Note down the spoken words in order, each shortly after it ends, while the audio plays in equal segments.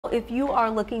if you are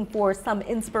looking for some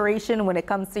inspiration when it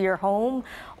comes to your home,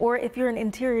 or if you're an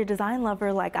interior design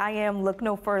lover like I am, look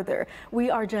no further. We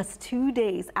are just 2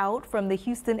 days out from the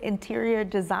Houston Interior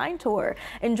Design Tour.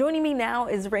 And joining me now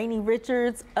is Rainey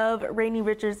Richards of Rainey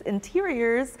Richards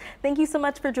Interiors. Thank you so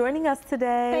much for joining us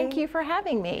today. Thank you for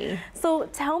having me. So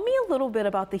tell me a little bit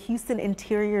about the Houston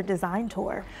Interior Design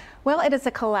Tour. Well, it is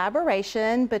a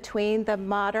collaboration between the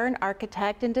Modern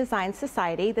Architect and Design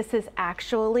Society. This is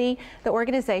actually the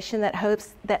organization that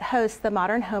hosts the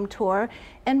Modern Home Tour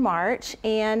in March,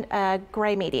 and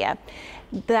Gray Media.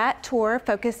 That tour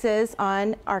focuses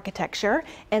on architecture,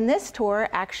 and this tour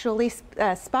actually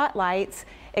spotlights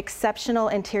exceptional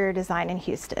interior design in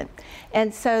Houston.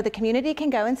 And so the community can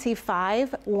go and see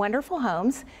 5 wonderful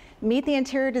homes, meet the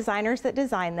interior designers that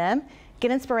design them,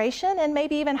 get inspiration, and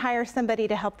maybe even hire somebody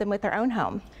to help them with their own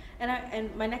home. And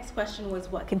my next question was,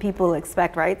 what can people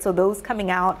expect, right? So those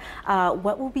coming out,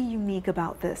 what will be unique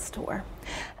about this tour?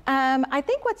 I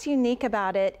think what's unique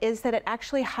about it is that it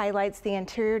actually highlights the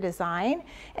interior design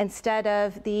instead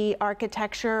of the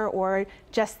architecture or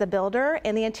just the builder,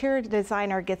 and the interior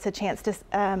designer gets a chance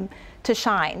to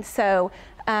shine. So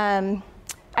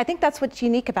I think that's what's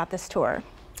unique about this tour.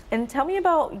 And tell me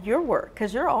about your work,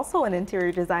 because you're also an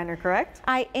interior designer, correct?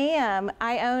 I am.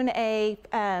 I own a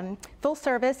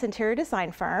full-service interior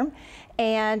design firm,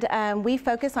 and we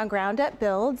focus on ground-up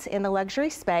builds in the luxury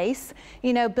space.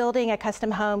 You know, building a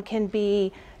custom home can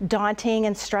be daunting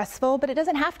and stressful, but it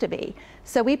doesn't have to be.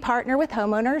 So we partner with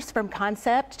homeowners from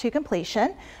concept to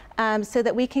completion, so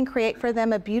that we can create for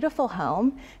them a beautiful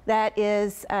home that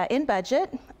is in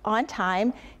budget, on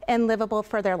time, and livable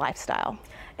for their lifestyle.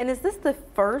 And is this the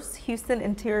first Houston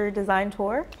Interior Design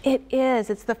Tour? It is.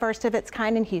 It's the first of its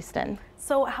kind in Houston.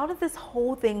 So how did this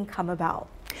whole thing come about?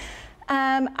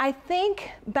 I think,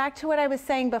 back to what I was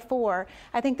saying before,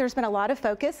 I think there's been a lot of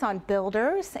focus on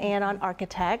builders and on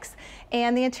architects,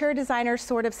 and the interior designers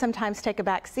sort of sometimes take a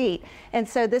back seat. And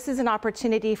so this is an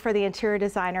opportunity for the interior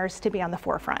designers to be on the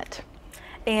forefront.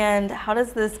 And how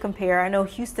does this compare? I know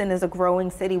Houston is a growing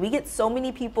city. We get so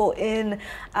many people in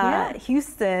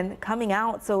Houston coming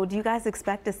out. So do you guys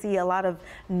expect to see a lot of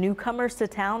newcomers to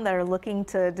town that are looking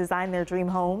to design their dream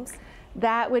homes?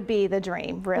 That would be the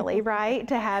dream, really, right?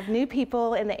 To have new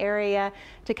people in the area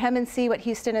to come and see what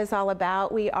Houston is all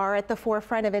about. We are at the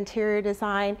forefront of interior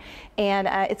design, and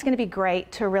it's going to be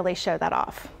great to really show that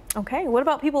off. Okay, what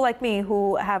about people like me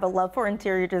who have a love for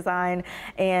interior design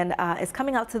and is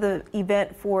coming out to the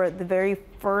event for the very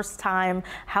first time?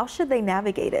 How should they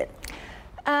navigate it?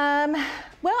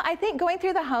 Well, I think going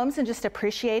through the homes and just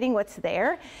appreciating what's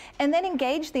there, and then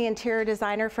engage the interior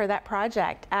designer for that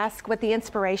project. Ask what the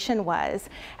inspiration was.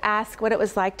 Ask what it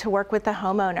was like to work with the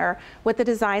homeowner, what the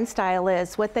design style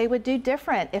is, what they would do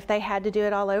different if they had to do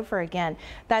it all over again.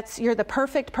 You're the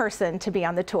perfect person to be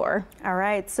on the tour. All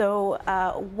right, so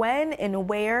when and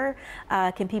where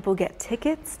can people get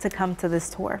tickets to come to this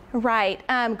tour? Right,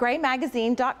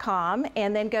 graymagazine.com,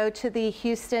 and then go to the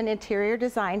Houston Interior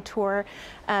Design Tour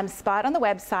spot on the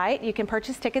website. You can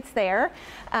purchase tickets there.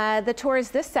 The tour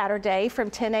is this Saturday from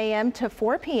 10 a.m. to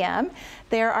 4 p.m.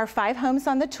 There are 5 homes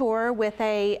on the tour with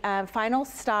a final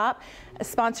stop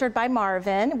sponsored by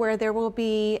Marvin, where there will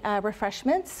be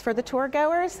refreshments for the tour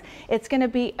goers. It's going to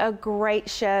be a great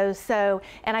show. So,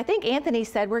 and I think Anthony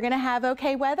said we're going to have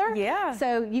okay weather. Yeah.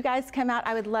 So you guys come out.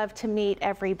 I would love to meet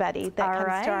everybody that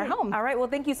comes to our home. All right. Well,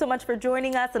 thank you so much for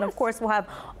joining us. And of course, we'll have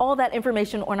all that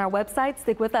information on our website.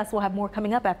 Stick with us. We'll have more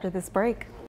coming up after this break.